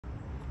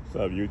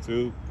What's up,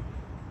 YouTube?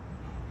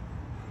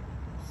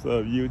 What's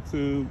up,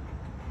 YouTube?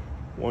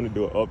 Want to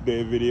do an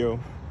update video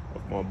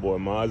of my boy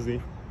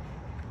Mozzie,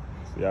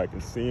 so y'all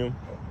can see him.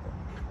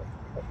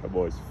 That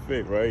boy's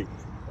fit, right?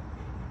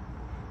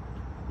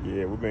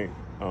 Yeah, we've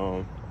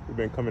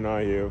been coming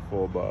out here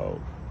for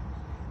about,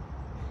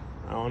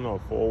 I don't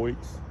know, 4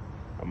 weeks,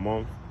 a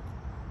month,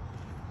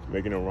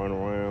 making a run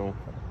around.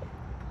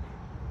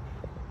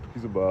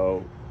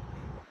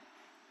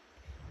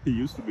 He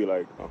used to be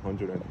like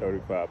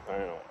 135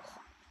 pounds,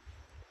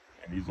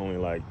 and he's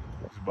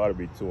about to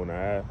be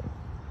 2.5.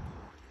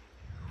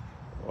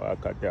 Well, I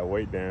cut that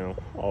weight down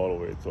all the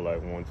way to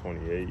like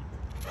 128.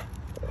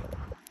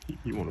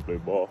 He want to play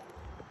ball.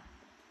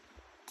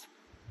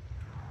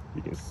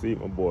 You can see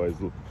my boy's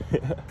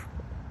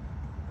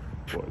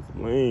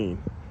lean.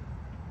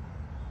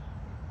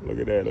 Look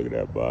at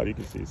that body. You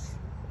can see,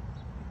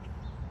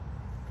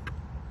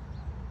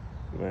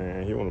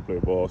 man, he want to play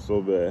ball so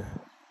bad.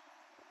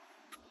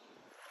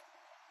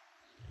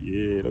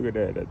 Yeah, look at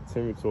that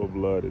Timmy toe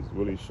blood is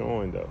really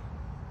showing though.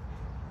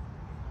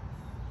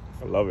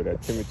 I love it,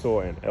 that Timmy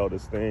toe and Elder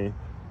Stain.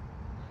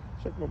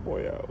 Check my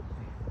boy out.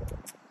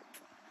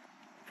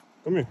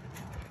 Come here.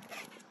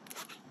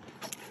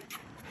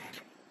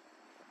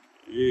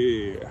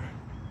 Yeah.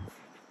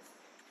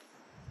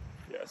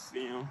 Yeah, I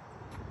see him.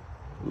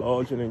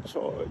 Large and in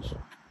charge.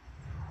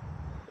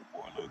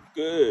 Boy, look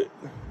good.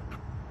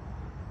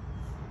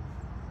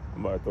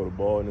 I'm about to throw the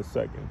ball in a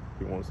second.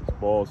 He wants his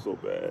ball so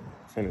bad.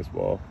 Tennis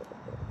ball.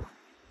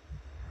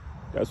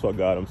 That's what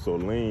got him so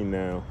lean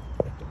now.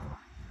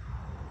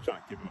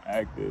 Trying to keep him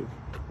active.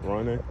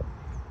 Running.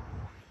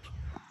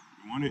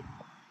 You want it?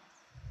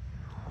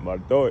 I'm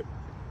about to throw it.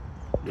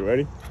 You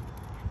ready?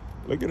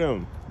 Look at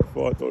him.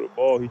 Before I throw the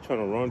ball, he's trying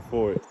to run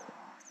for it.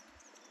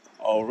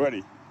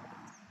 Already.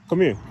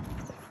 Come here.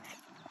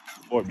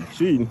 Boy, be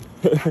cheating.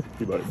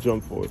 He about to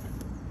jump for it.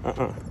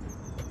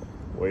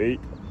 Wait.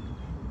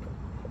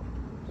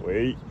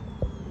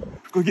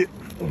 Go get.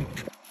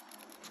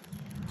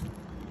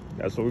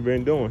 That's what we've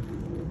been doing.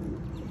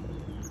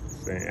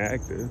 Staying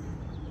active.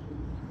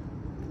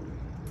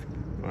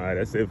 All right,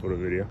 that's it for the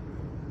video.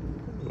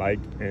 Like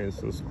and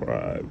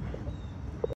subscribe.